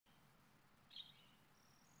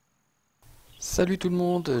Salut tout le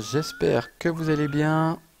monde, j'espère que vous allez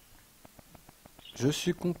bien. Je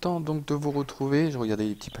suis content donc de vous retrouver. Je regardais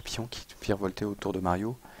les petits papillons qui virevoltaient autour de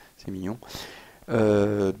Mario, c'est mignon.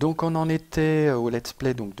 Donc on en était au let's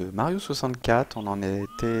play donc de Mario 64, on en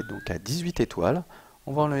était donc à 18 étoiles.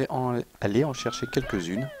 On va aller en chercher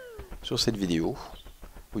quelques-unes sur cette vidéo.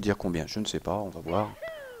 Vous dire combien, je ne sais pas, on va voir.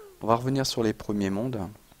 On va revenir sur les premiers mondes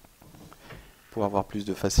pour avoir plus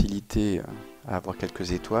de facilité à avoir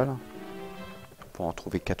quelques étoiles. Pour en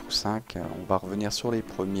trouver 4 ou 5, on va revenir sur les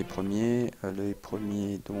premiers les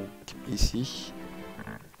premiers donc ici.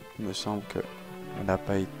 Il me semble que on n'a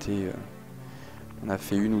pas été, on a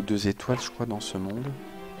fait 1 ou 2 étoiles je crois dans ce monde.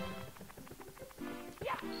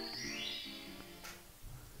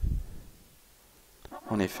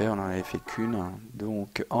 En effet, on n'en avait fait qu'une,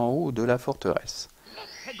 donc en haut de la forteresse.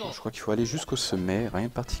 Bon, je crois qu'il faut aller jusqu'au sommet, rien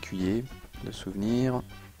de particulier, de souvenirs.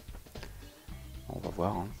 On va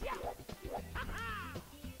voir.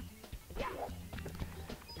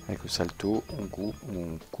 Avec le salto, on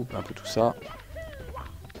coupe un peu tout ça.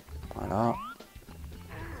 Voilà.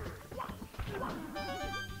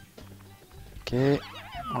 Ok,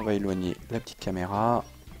 on va éloigner la petite caméra.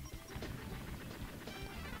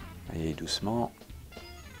 Allez, doucement.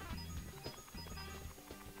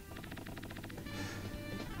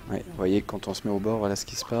 Ouais, vous voyez, quand on se met au bord, voilà ce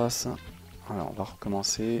qui se passe. Alors, on va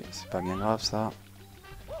recommencer. C'est pas bien grave, ça.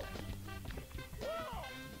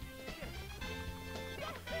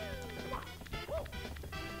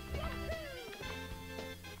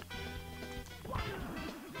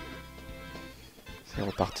 C'est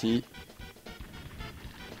reparti.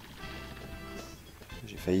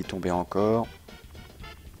 J'ai failli tomber encore.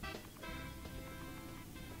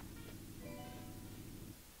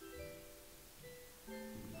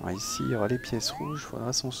 Alors ici, il y aura les pièces rouges, il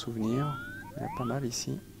faudra s'en souvenir. Il y en a pas mal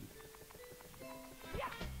ici.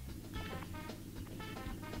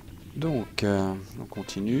 Donc, on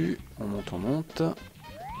continue, on monte.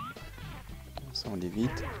 Ça, on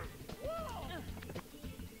évite.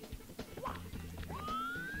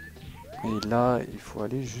 Et là, il faut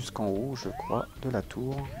aller jusqu'en haut, je crois, de la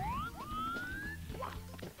tour.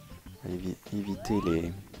 Éviter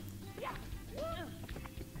les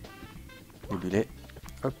bulets.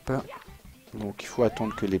 Hop. Donc, il faut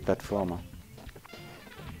attendre que les plateformes.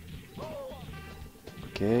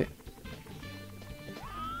 Ok.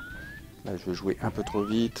 Là, je vais jouer un peu trop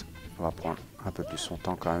vite. On va prendre un peu plus son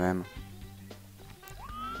temps quand même.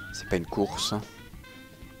 C'est pas une course.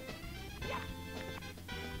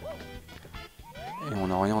 Et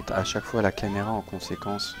on oriente à chaque fois la caméra en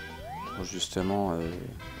conséquence pour justement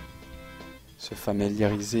se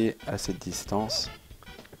familiariser à cette distance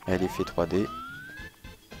et à l'effet 3D.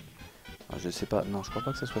 Alors, je sais pas, non je crois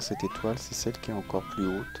pas que ce soit cette étoile, c'est celle qui est encore plus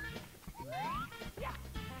haute.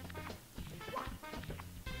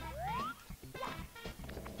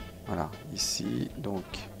 Voilà, ici donc.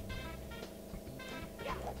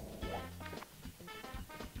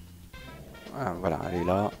 Ah, voilà, elle est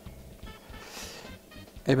là.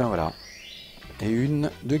 Et ben voilà. Et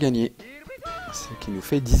une de gagnée. Ce qui nous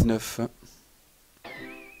fait 19.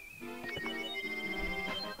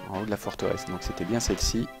 En haut de la forteresse. Donc c'était bien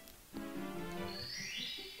celle-ci.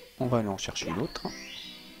 On va aller en chercher une autre.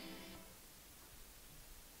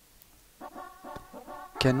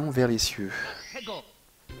 Canon vers les cieux.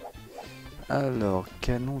 Alors,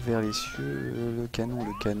 canon vers les cieux. Le canon.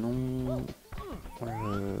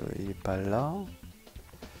 Il n'est pas là.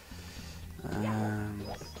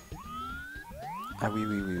 Ah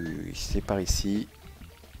oui, c'est par ici.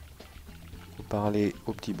 Faut parler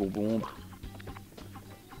au petit bonbon.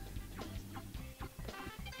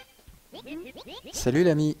 Salut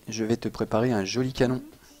l'ami, je vais te préparer un joli canon.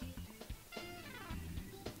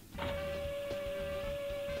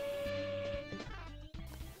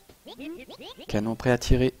 Canon prêt à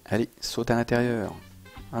tirer. Allez, saute à l'intérieur.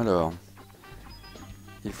 Alors,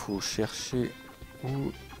 il faut chercher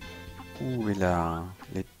où est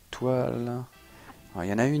l'étoile. Alors, il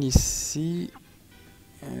y en a une ici.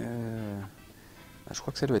 Je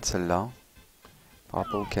crois que ça doit être celle-là, par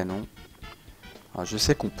rapport au canon. Alors, je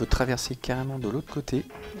sais qu'on peut traverser carrément de l'autre côté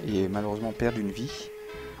et malheureusement perdre une vie.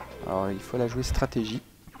 Alors il faut la jouer stratégique.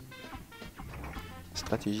 Est-ce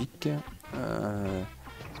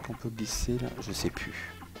qu'on peut glisser là? Je sais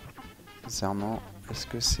plus. Sincèrement, est-ce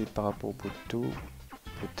que c'est par rapport au poteau?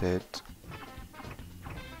 Peut-être.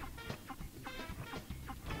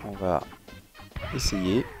 On va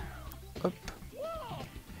essayer. Hop.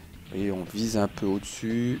 Et on vise un peu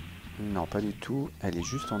au-dessus. Non, pas du tout. Elle est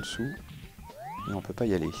juste en dessous. Et on peut pas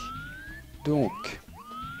y aller. Donc,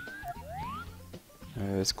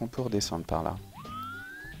 est-ce qu'on peut redescendre par là?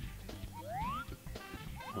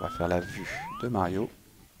 on va faire la vue de Mario.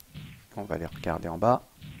 On va les regarder en bas.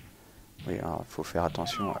 Oui, il faut faire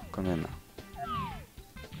attention quand même.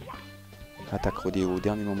 Attaque rodéo au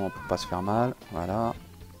dernier moment pour pas se faire mal. Voilà.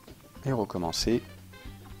 Et recommencer.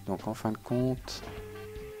 Donc en fin de compte,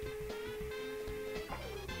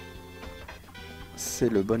 c'est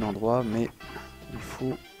le bon endroit, mais il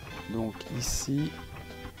faut donc ici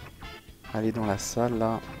aller dans la salle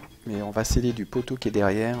là. Mais on va sceller du poteau qui est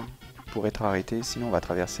derrière pour être arrêté, sinon on va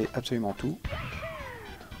traverser absolument tout.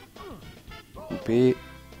 Couper,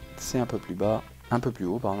 c'est un peu plus bas, un peu plus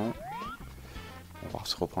haut, pardon. On va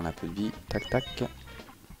se reprendre un peu de vie, tac tac.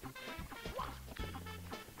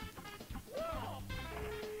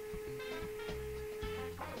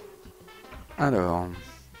 Alors,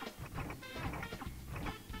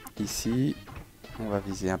 ici, on va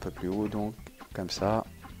viser un peu plus haut, donc comme ça.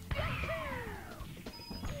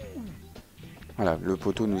 Voilà, le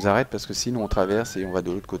poteau nous arrête parce que sinon on traverse et on va de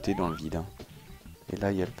l'autre côté dans le vide. Hein. Et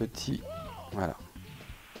là, il y a le petit... Voilà.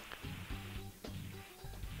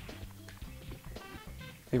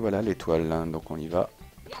 Et voilà l'étoile, hein. Donc on y va,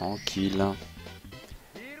 tranquille.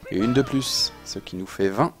 Et une de plus, ce qui nous fait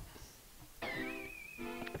 20.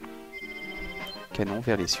 Canon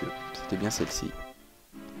vers les cieux. C'était bien celle-ci.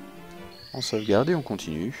 On sauvegarde et on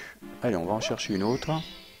continue. Allez, on va en chercher une autre.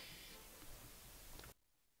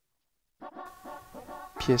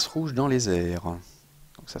 Pièces rouges dans les airs.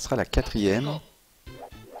 Donc ça sera la 4e.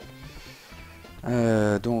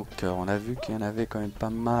 Donc on a vu qu'il y en avait quand même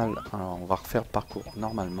pas mal. Alors on va refaire le parcours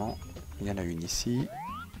normalement. Il y en a une ici.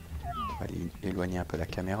 On va aller éloigner un peu la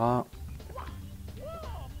caméra.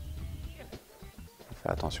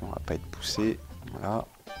 Faire attention à ne pas être poussé. Voilà.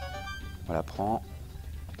 On la prend.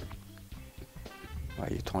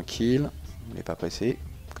 Voilà, il est tranquille. On n'est pas pressé.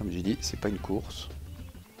 Comme j'ai dit, c'est pas une course.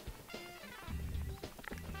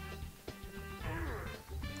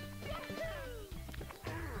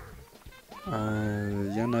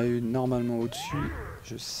 Il y en a une normalement au-dessus.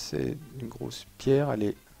 Je sais, une grosse pierre. Elle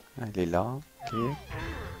est là. Ok.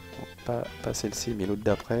 Donc, pas celle-ci, mais l'autre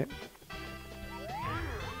d'après.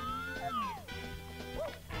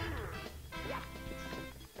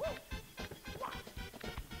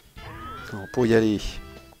 Pour y aller,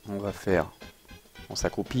 on va faire. On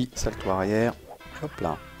s'accroupit, salto arrière. Hop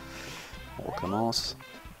là. On recommence.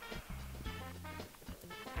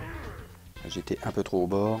 J'étais un peu trop au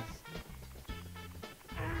bord.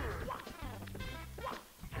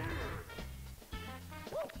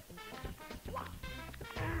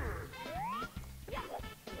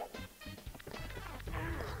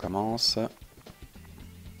 On recommence.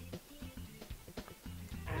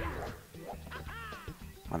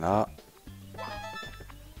 Voilà.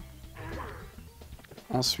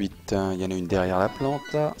 Ensuite, il y en a une derrière la plante,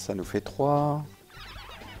 là. Ça nous fait 3.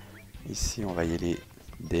 Ici, on va y aller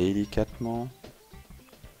délicatement.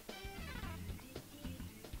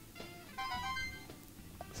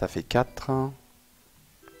 Ça fait 4.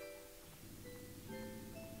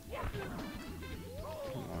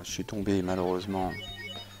 Je suis tombé, malheureusement.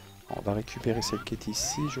 On va récupérer celle qui est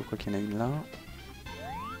ici. Je crois qu'il y en a une là.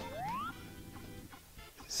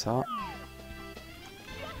 Ça.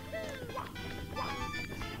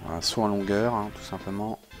 Un saut en longueur, hein, tout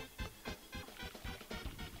simplement.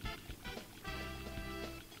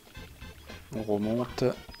 On remonte.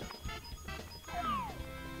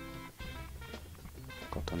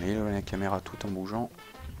 Quand on est éloigné de la caméra tout en bougeant,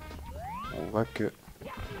 on voit que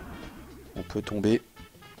on peut tomber.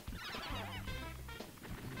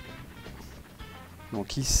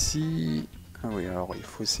 Donc ici... Ah oui, alors il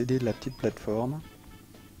faut céder de la petite plateforme.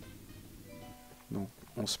 Donc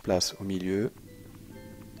on se place au milieu.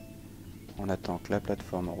 On attend que la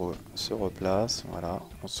plateforme se replace. Voilà,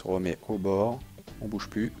 on se remet au bord. On bouge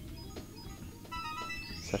plus.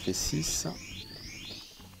 Ça fait 6.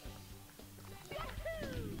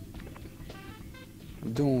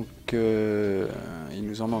 Donc il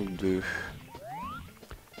nous en manque 2.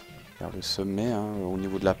 Vers le sommet, hein, au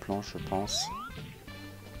niveau de la planche, je pense.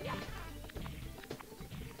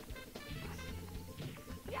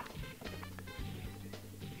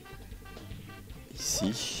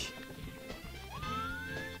 Ici.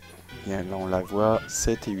 Et là on la voit,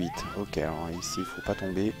 7 et 8. Ok, alors ici il faut pas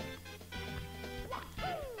tomber.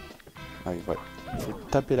 Ah oui, voilà. Il faut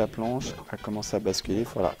taper la planche, elle commence à basculer, il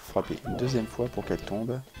faut la frapper une deuxième fois pour qu'elle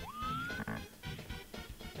tombe.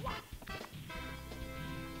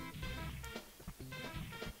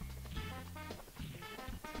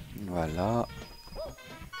 Voilà.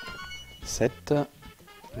 7.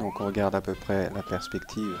 Donc on regarde à peu près la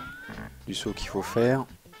perspective du saut qu'il faut faire.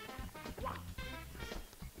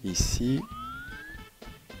 Ici.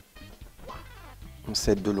 on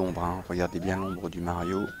cède de l'ombre, hein. Regardez bien l'ombre du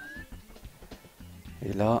Mario.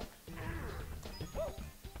 Et là,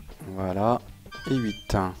 voilà, et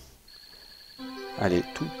 8. Allez,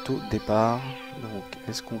 tout au départ. Donc,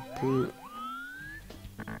 est-ce qu'on peut...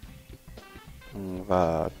 On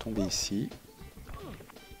va tomber ici.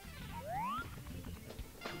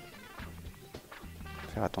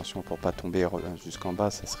 Faire attention pour pas tomber jusqu'en bas,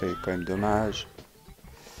 ça serait quand même dommage.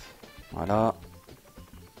 Voilà.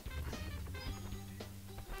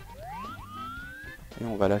 Et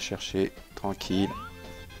on va la chercher, tranquille.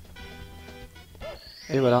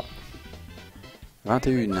 Et voilà.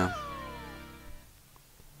 21.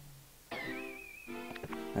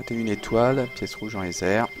 21 étoiles, pièces rouges en les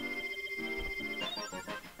airs.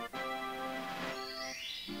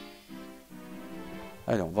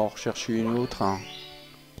 Allez, on va en rechercher une autre. Hein.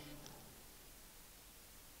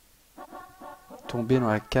 Tomber dans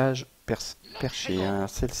la cage perchée. Hein.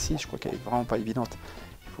 Celle-ci, je crois qu'elle est vraiment pas évidente.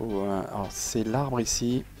 Il faut, alors, c'est l'arbre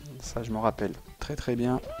ici. Ça, je me rappelle très très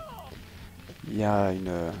bien. Il y a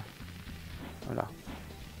une... voilà.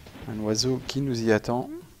 Un oiseau qui nous y attend.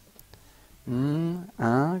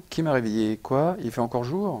 Qui m'a réveillé? Quoi? Il fait encore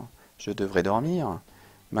jour? Je devrais dormir.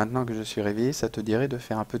 Maintenant que je suis réveillé, ça te dirait de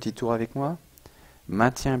faire un petit tour avec moi?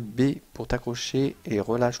 Maintiens B pour t'accrocher et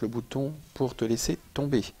relâche le bouton pour te laisser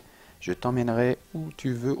tomber. Je t'emmènerai où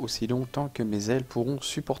tu veux aussi longtemps que mes ailes pourront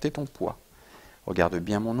supporter ton poids. Regarde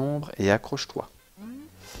bien mon ombre et accroche-toi.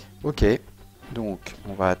 Ok, donc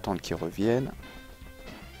on va attendre qu'il revienne.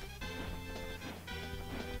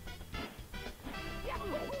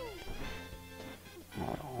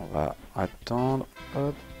 Voilà, on va attendre.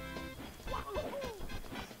 Hop.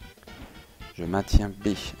 Je maintiens B.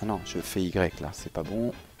 Ah non, je fais Y là, c'est pas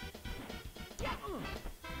bon.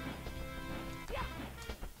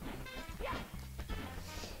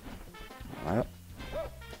 Voilà.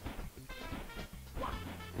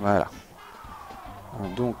 Voilà.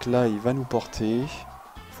 Donc là, il va nous porter. Il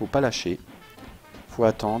faut pas lâcher. Il faut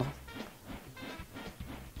attendre.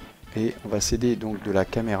 Et on va céder donc de la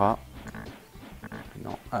caméra.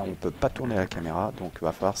 Non, on ne peut pas tourner la caméra. Donc il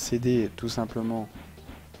va falloir céder tout simplement.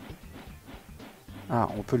 Ah,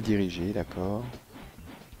 on peut le diriger, d'accord.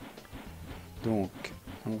 Donc,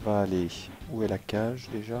 on va aller... Où est la cage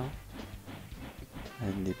déjà?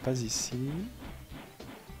 Elle n'est pas ici.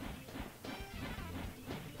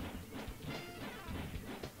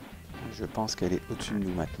 Je pense qu'elle est au-dessus de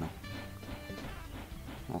nous maintenant.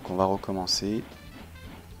 Donc on va recommencer.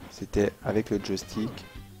 C'était avec le joystick.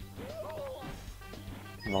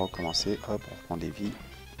 On va recommencer. Hop, on reprend des vies.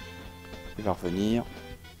 Il va revenir.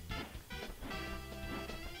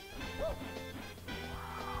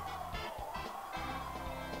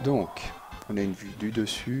 Donc, on a une vue du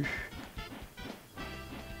dessus.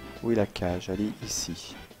 Où est la cage? Elle est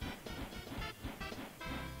ici.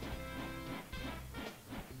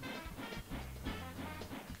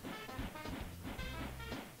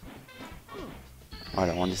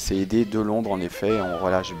 Voilà, on essaie d'aider de l'ombre en effet. On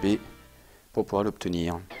relâche B pour pouvoir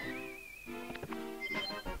l'obtenir.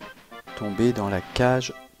 Tomber dans la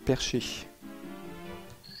cage perchée.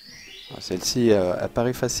 Celle-ci elle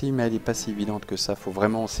paraît facile, mais elle n'est pas si évidente que ça. Il faut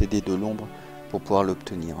vraiment s'aider de l'ombre pour pouvoir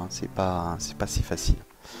l'obtenir. Hein. C'est pas si facile.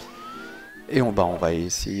 Et on va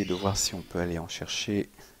essayer de voir si on peut aller en chercher.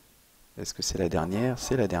 Est-ce que c'est la dernière?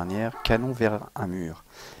 C'est la dernière. Canon vers un mur.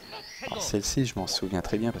 Celle-ci, je m'en souviens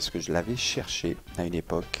très bien parce que je l'avais cherchée à une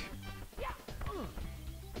époque.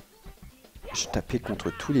 Je tapais contre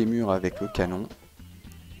tous les murs avec le canon.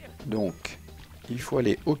 Donc, il faut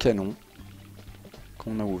aller au canon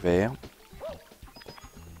qu'on a ouvert.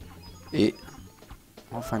 Et,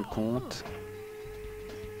 en fin de compte...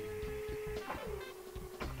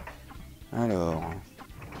 Alors,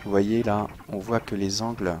 vous voyez là, on voit que les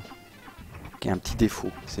angles... Il y a un petit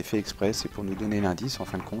défaut, c'est fait exprès, c'est pour nous donner l'indice. En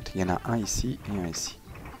fin de compte, il y en a un ici et un ici.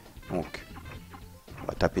 Donc, on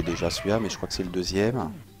va taper déjà celui-là, mais je crois que c'est le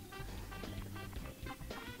deuxième.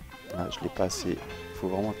 Là, je l'ai pas assez. Il faut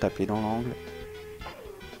vraiment taper dans l'angle.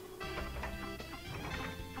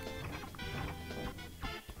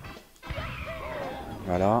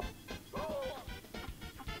 Voilà.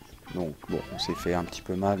 Donc, bon, on s'est fait un petit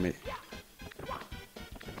peu mal, mais...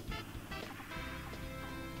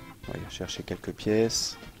 On va chercher quelques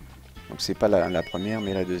pièces. Donc c'est pas la première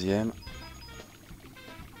mais la deuxième.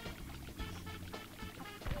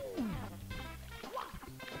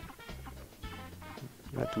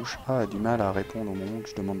 La touche A a du mal à répondre au moment où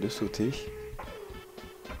je demande de sauter.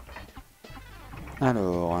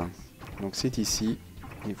 Alors, donc c'est ici.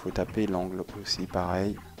 Il faut taper l'angle aussi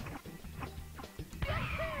pareil.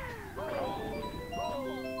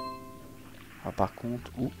 Ah, par contre,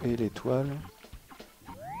 où est l'étoile ?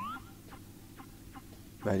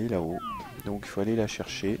 bah, elle est là-haut. Donc il faut aller la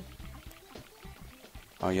chercher.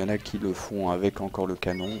 Alors il y en a qui le font avec encore le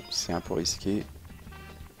canon. C'est un peu risqué.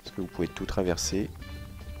 Parce que vous pouvez tout traverser.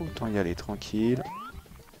 Autant y aller tranquille.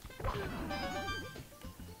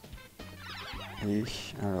 Et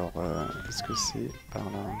alors, qu'est-ce que c'est par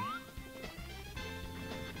là?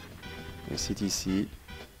 C'est ici.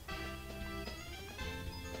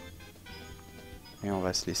 Et on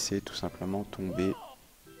va se laisser tout simplement tomber.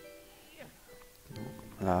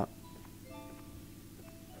 Là.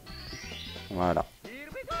 Voilà.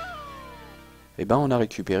 Et ben on a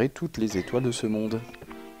récupéré toutes les étoiles de ce monde.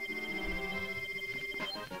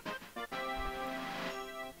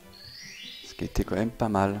 Ce qui était quand même pas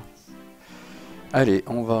mal. Allez,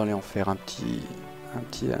 on va aller en faire un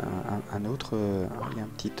autre. Il y a un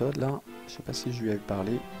petit Todd là. Je sais pas si je lui avais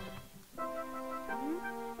parlé.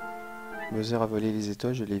 Bowser a volé les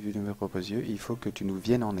étoiles, je l'ai vu de mes propres yeux. Il faut que tu nous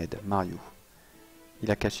viennes en aide, Mario. Il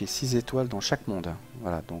a caché 6 étoiles dans chaque monde.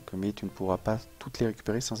 Voilà, donc, mais tu ne pourras pas toutes les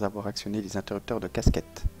récupérer sans avoir actionné les interrupteurs de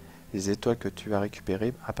casquette. Les étoiles que tu as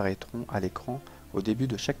récupérées apparaîtront à l'écran au début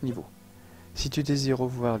de chaque niveau. Si tu désires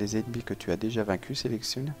revoir les ennemis que tu as déjà vaincus,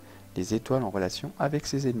 sélectionne les étoiles en relation avec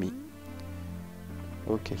ces ennemis.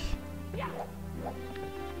 Ok.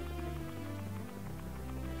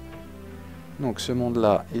 Donc ce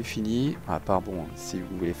monde-là est fini. À part, bon, si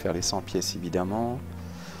vous voulez faire les 100 pièces, évidemment.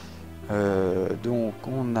 Donc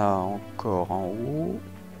on a encore en haut,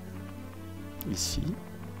 ici,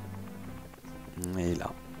 et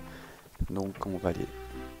là. Donc on va aller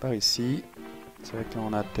par ici. C'est vrai que là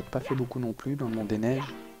on a peut-être pas fait beaucoup non plus dans le monde des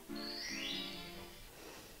neiges.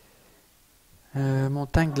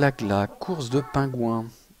 Montagne GLA-GLA, course de pingouin.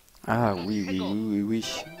 Ah oui, oui, oui, oui,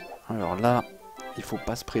 oui. Alors là, il faut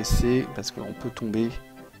pas se presser parce qu'on peut tomber.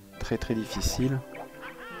 Très très difficile.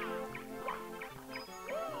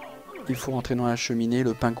 Il faut rentrer dans la cheminée,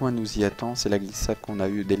 le pingouin nous y attend, c'est la glissade qu'on a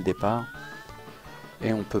eue dès le départ.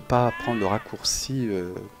 Et on ne peut pas prendre le raccourci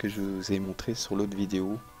que je vous ai montré sur l'autre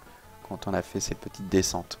vidéo quand on a fait cette petite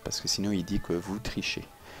descente, parce que sinon il dit que vous trichez.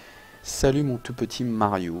 Salut mon tout petit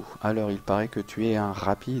Mario, alors il paraît que tu es un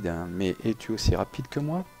rapide, mais es-tu aussi rapide que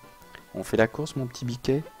moi? On fait la course mon petit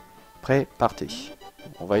biquet? Prêt, partez.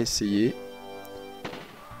 On va essayer.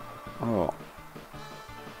 Alors,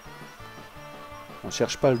 on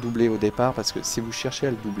cherche pas à le doubler au départ, parce que si vous cherchez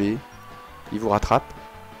à le doubler, il vous rattrape.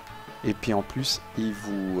 Et puis en plus, il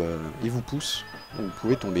vous pousse, donc vous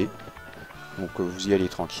pouvez tomber. Donc vous y allez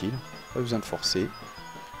tranquille, pas besoin de forcer.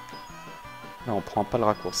 Là on prend pas le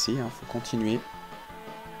raccourci, il faut continuer. Vous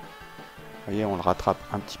voyez, on le rattrape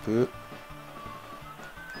un petit peu.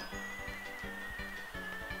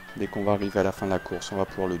 Dès qu'on va arriver à la fin de la course, on va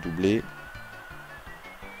pouvoir le doubler.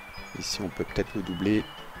 Ici on peut peut-être le doubler.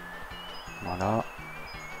 Voilà.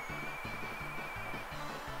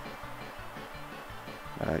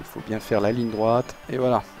 Voilà, il faut bien faire la ligne droite, et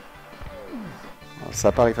voilà. Alors,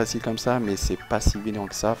 ça paraît facile comme ça, mais c'est pas si évident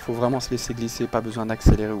que ça. Faut vraiment se laisser glisser, pas besoin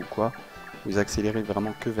d'accélérer ou quoi. Vous accélérez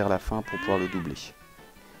vraiment que vers la fin pour pouvoir le doubler.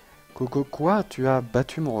 Coco, quoi? Tu as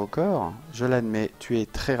battu mon record? Je l'admets, tu es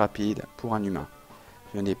très rapide pour un humain.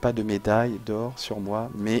 Je n'ai pas de médaille d'or sur moi,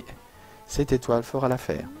 mais cette étoile fera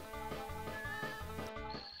l'affaire.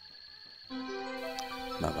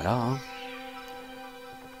 Bah voilà, hein.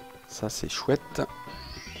 Ça c'est chouette.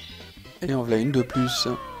 Et en voilà une de plus.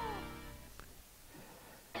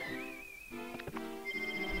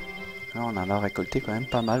 Là, on en a récolté quand même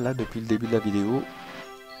pas mal là depuis le début de la vidéo.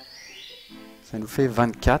 Ça nous fait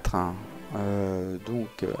 24. Hein.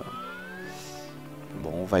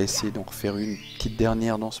 Bon, on va essayer d'en refaire une petite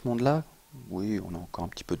dernière dans ce monde-là. Oui, on a encore un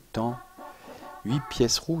petit peu de temps. 8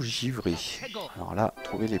 pièces rouges givrées. Alors là,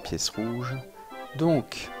 trouver les pièces rouges.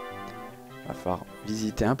 Donc, il va falloir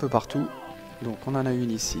visiter un peu partout. Donc, on en a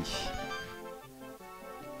une ici.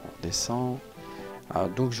 On redescend. Alors,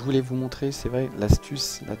 donc, je voulais vous montrer, c'est vrai,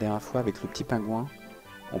 l'astuce la dernière fois avec le petit pingouin.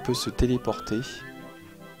 On peut se téléporter.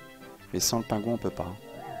 Mais sans le pingouin, on peut pas.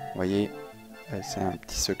 Vous voyez, c'est un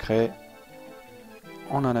petit secret.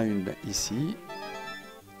 On en a une ici.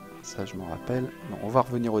 Ça, je m'en rappelle. Non, on va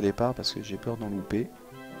revenir au départ parce que j'ai peur d'en louper.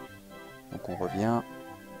 Donc, on revient.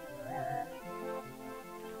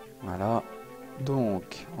 Voilà.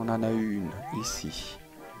 Donc, on en a une ici.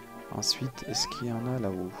 Ensuite, est-ce qu'il y en a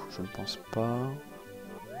là-haut? Je ne pense pas.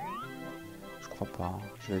 Je crois pas.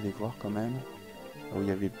 Je vais aller voir quand même. Là où il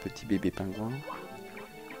y avait le petit bébé pingouin.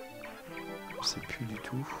 Je sais plus du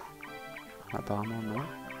tout. Apparemment, non.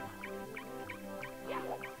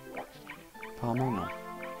 Apparemment, non.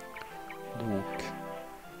 Donc,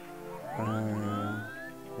 on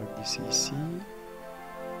va glisser ici.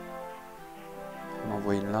 On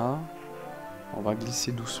envoie une là. On va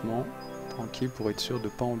glisser doucement, tranquille, pour être sûr de ne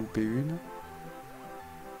pas en louper une.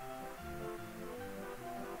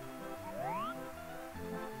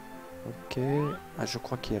 Ok, ah, je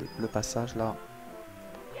crois qu'il y a le passage là,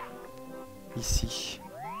 ici.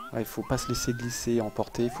 Ouais, il faut pas se laisser glisser,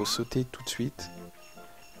 emporter, il faut sauter tout de suite.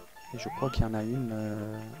 Et je crois qu'il y en a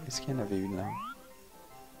une... Est-ce qu'il y en avait une là?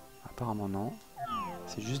 Apparemment non.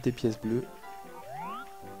 C'est juste des pièces bleues.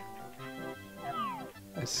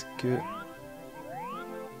 Est-ce que...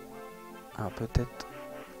 Ah, peut-être...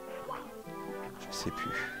 Je sais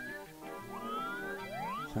plus.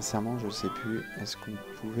 Sincèrement, je sais plus. Est-ce qu'on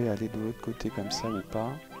pouvait aller de l'autre côté comme ça ou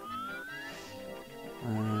pas?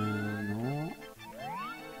 Non.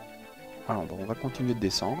 Alors, bon, on va continuer de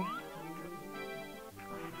descendre.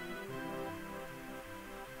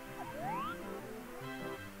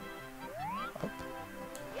 Hop.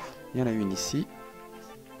 Il y en a une ici.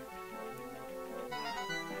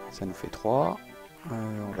 Ça nous fait 3.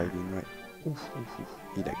 On va éliminer. Ouf, ouf, ouf.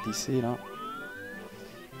 Il a glissé là.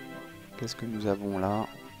 Qu'est-ce que nous avons là?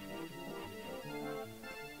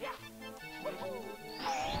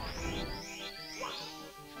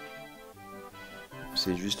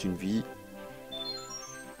 C'est juste une vie.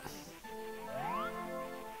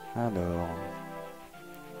 Alors...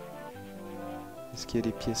 Est-ce qu'il y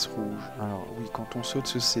a des pièces rouges? Alors oui, quand on saute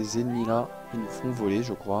sur ces ennemis-là, ils nous font voler,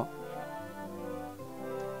 je crois.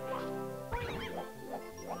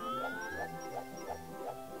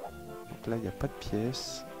 Donc là, il n'y a pas de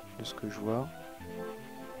pièces, de ce que je vois.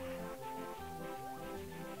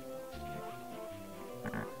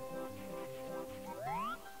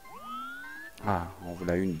 Ah, on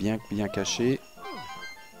voit une bien cachée.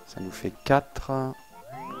 Ça nous fait 4.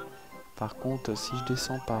 Par contre, si je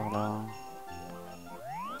descends par là...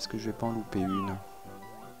 Est-ce que je vais pas en louper une?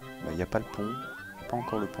 Il n'y a pas le pont. Pas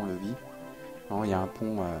encore le pont-levis. Non, il y a un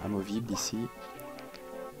pont amovible ici.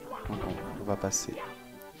 Donc on va passer.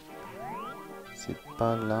 C'est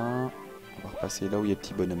pas là. On va repasser là où il y a le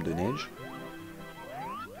petit bonhomme de neige.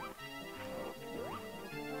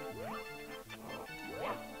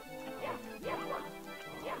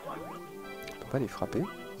 On peut pas les frapper.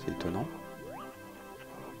 C'est étonnant.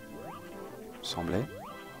 Semblait.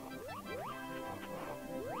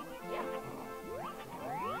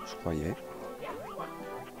 Je croyais.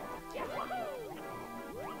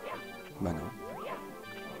 Bah non.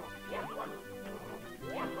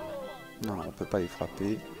 Non, on peut pas les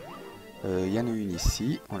frapper. Il y en a une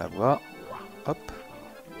ici, on la voit. Hop.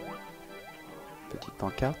 Petite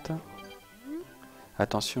pancarte.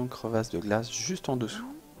 Attention, crevasse de glace juste en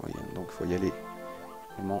dessous. Oui, donc il faut y aller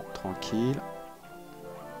vraiment tranquille.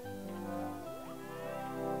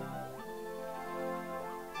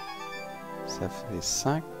 Ça fait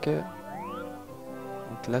 5.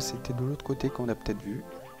 Donc là, c'était de l'autre côté qu'on a peut-être vu.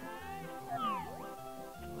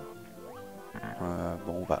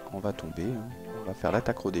 Bon, on va tomber. Hein. On va faire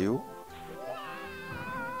l'attaque rodéo.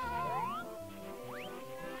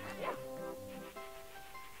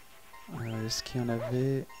 Est-ce qu'il y en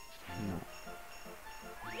avait? Non.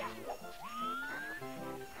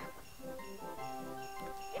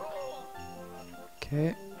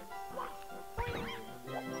 Ok.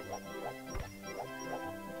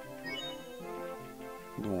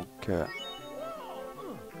 Donc,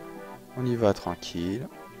 on y va tranquille.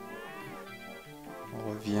 On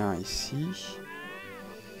revient ici.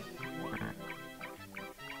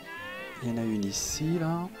 Il y en a une ici,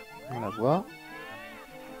 là. On la voit.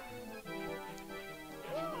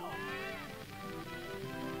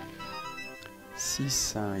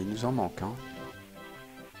 Il nous en manque. Hein.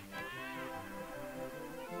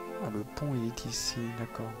 Ah, le pont, il est ici,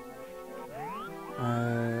 d'accord.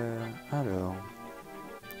 Alors...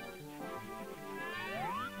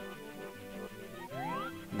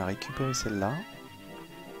 On a récupéré celle-là.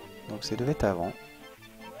 Donc ça devait être avant.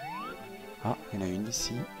 Ah, il y en a une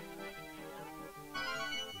ici.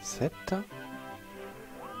 7.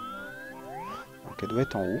 Donc elle doit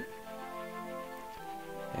être en haut.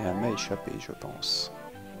 Et elle m'a échappé, je pense.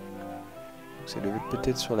 Donc ça devait être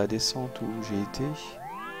peut-être sur la descente où j'ai été.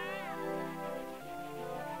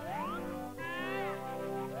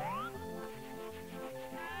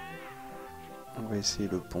 On va essayer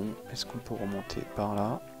le pont. Est-ce qu'on peut remonter par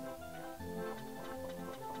là?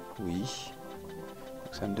 Oui.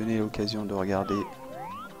 Donc ça me donnait l'occasion de regarder.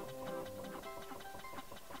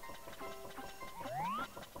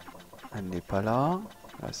 Elle n'est pas là.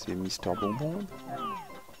 Là c'est Mister Bonbon.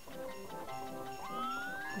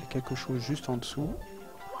 Il y a quelque chose juste en dessous.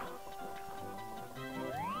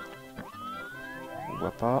 On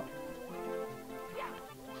voit pas.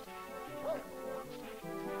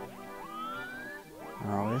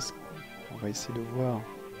 Alors est-ce qu'on va essayer de voir.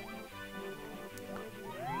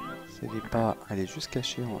 Elle est pas, elle est juste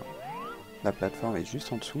cachée. La plateforme est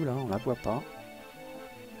juste en dessous là, on la voit pas.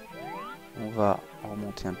 On va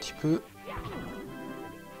remonter un petit peu.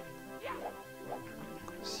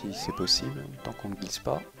 Si c'est possible, tant qu'on ne glisse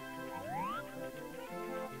pas.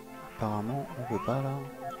 Apparemment, on peut pas là.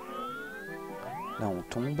 Là, on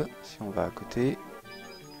tombe. Si on va à côté.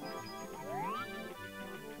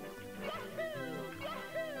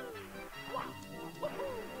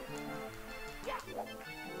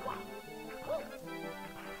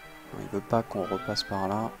 Il veut pas qu'on repasse par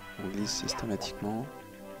là. On glisse systématiquement.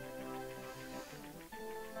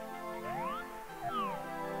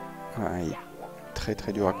 Ouais, il est très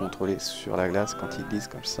très dur à contrôler sur la glace quand il glisse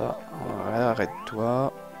comme ça.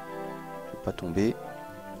 Arrête-toi. Faut pas tomber.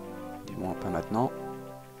 Du moins pas maintenant.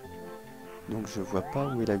 Donc je vois pas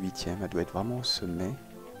où est la 8e. Elle doit être vraiment au sommet.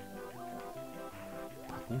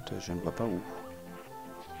 Par contre, je ne vois pas où.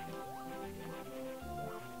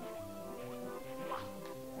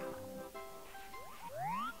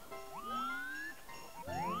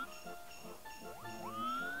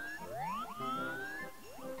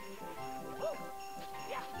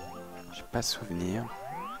 J'ai pas souvenir.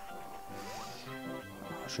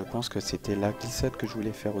 Je pense que c'était la glissade que je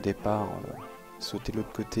voulais faire au départ. Sauter de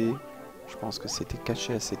l'autre côté. Je pense que c'était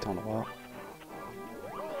caché à cet endroit.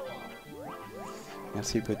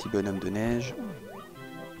 Merci le petit bonhomme de neige.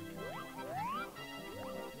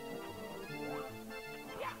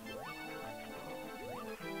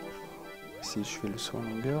 Si je fais le saut en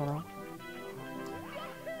longueur là.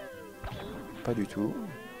 Pas du tout.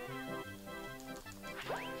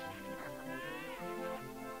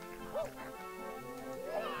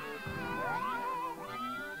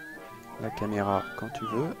 La caméra quand tu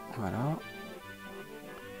veux, voilà.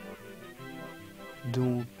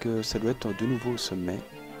 Donc ça doit être de nouveau au sommet.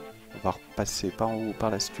 On va repasser par en haut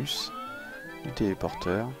par l'astuce du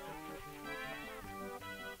téléporteur.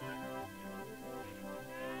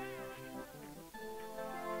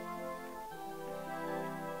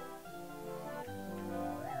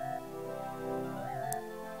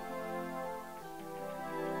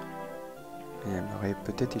 Et elle m'aurait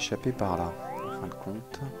peut-être échappé par là, en fin de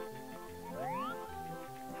compte.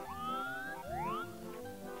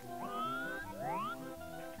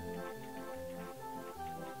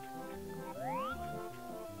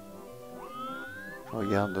 Je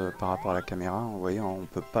regarde par rapport à la caméra, vous voyez, on ne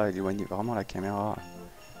peut pas éloigner vraiment la caméra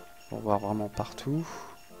pour voir vraiment partout.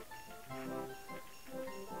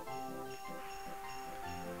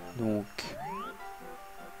 Donc,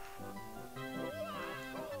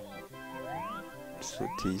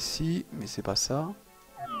 sauter ici, mais c'est pas ça.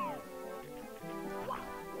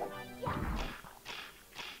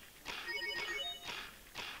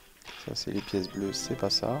 Ça c'est les pièces bleues, c'est pas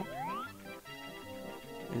ça.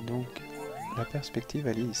 Et donc, la perspective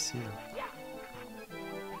elle est ici.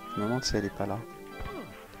 Je me demande si elle est pas là.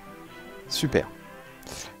 Super.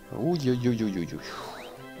 Ouh, je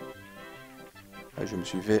me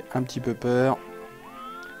suis fait un petit peu peur.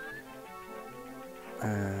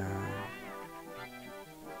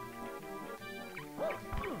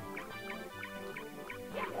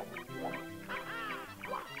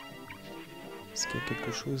 Est-ce qu'il y a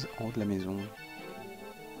quelque chose en haut de la maison?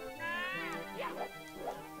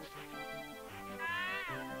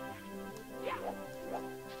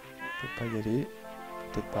 Je peux pas y aller.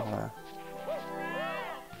 Peut-être par là.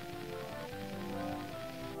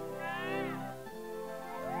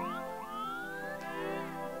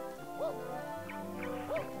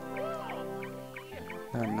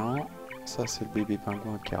 Là non. Ça c'est le bébé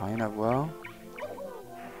pingouin qui a rien à voir.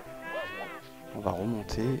 On va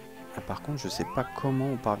remonter. Ah, par contre, je sais pas comment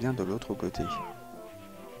on parvient de l'autre côté.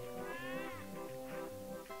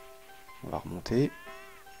 On va remonter.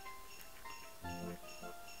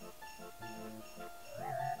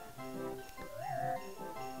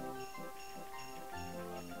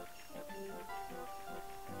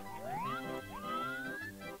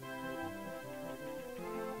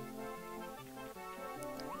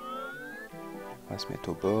 On va se mettre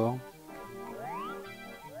au bord.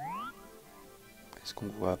 Est-ce qu'on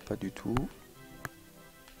voit? Pas du tout.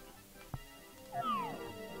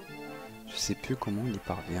 Je sais plus comment on y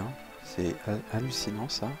parvient. C'est hallucinant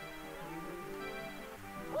ça.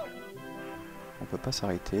 On peut pas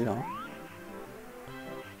s'arrêter là.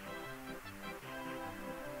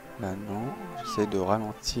 Là non. J'essaie de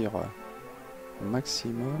ralentir au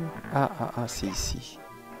maximum. Ah, c'est ici.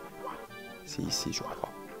 C'est ici je crois.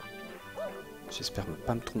 J'espère ne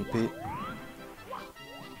pas me tromper.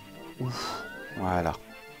 Ouf. Voilà.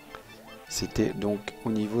 C'était donc au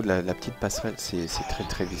niveau de la petite passerelle, c'est très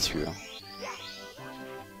très vicieux. Hein.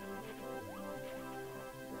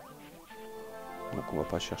 on va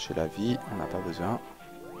pas chercher la vie, on n'a pas besoin.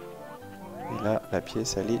 Et là, la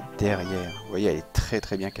pièce, elle est derrière. Vous voyez, elle est très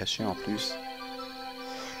très bien cachée en plus.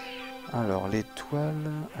 Alors,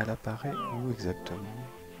 l'étoile, elle apparaît où exactement?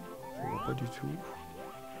 Je ne vois pas du tout.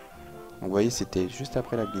 Donc, vous voyez, c'était juste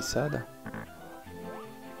après la glissade.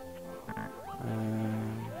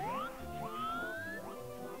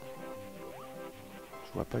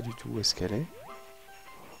 Je vois pas du tout où est-ce qu'elle est.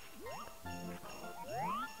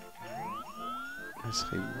 Elle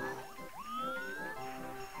serait où?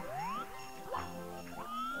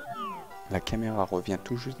 La caméra revient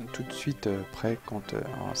tout de suite près quand...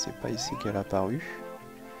 c'est pas ici qu'elle a apparu.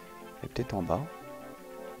 Elle est peut-être en bas.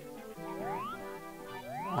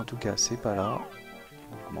 En tout cas, c'est pas là.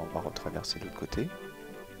 Donc, on va retraverser de l'autre côté.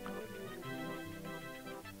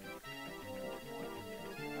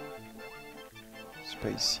 C'est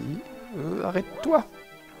pas ici. Arrête-toi!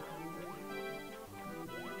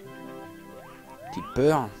 Petite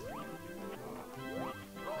peur.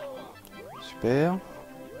 Super.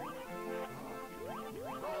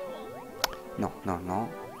 Non, non, non.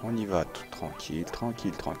 On y va tout tranquille,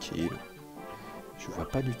 tranquille, tranquille. Je vois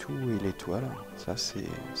pas du tout où est l'étoile. Ça, c'est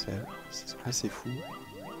assez fou.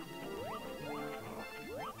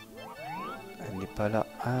 Elle n'est pas là.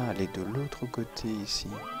 Ah, elle est de l'autre côté ici.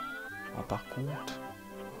 Ah, par contre,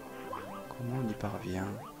 comment on y parvient?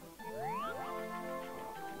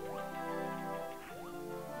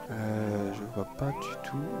 Je vois pas du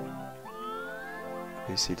tout.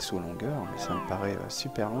 Et c'est le saut longueur, mais ça me paraît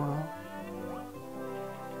super loin. Hein.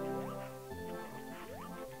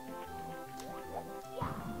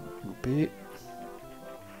 Loupé.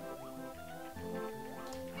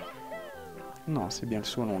 Non, c'est bien le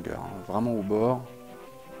saut longueur. Hein. Vraiment au bord.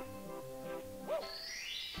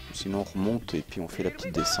 Sinon on remonte et puis on fait la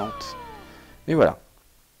petite descente. Mais voilà.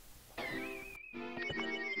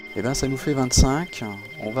 Et bien ça nous fait 25.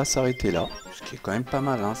 On va s'arrêter là. Ce qui est quand même pas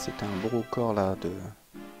mal. Hein. C'est un beau record là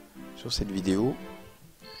sur cette vidéo.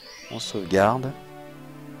 On sauvegarde.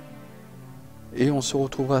 Et on se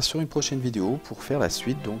retrouvera sur une prochaine vidéo pour faire la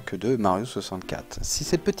suite donc de Mario 64. Si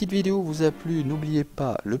cette petite vidéo vous a plu, n'oubliez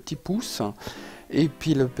pas le petit pouce et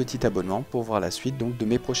puis le petit abonnement pour voir la suite donc de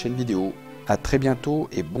mes prochaines vidéos. A très bientôt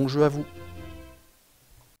et bon jeu à vous.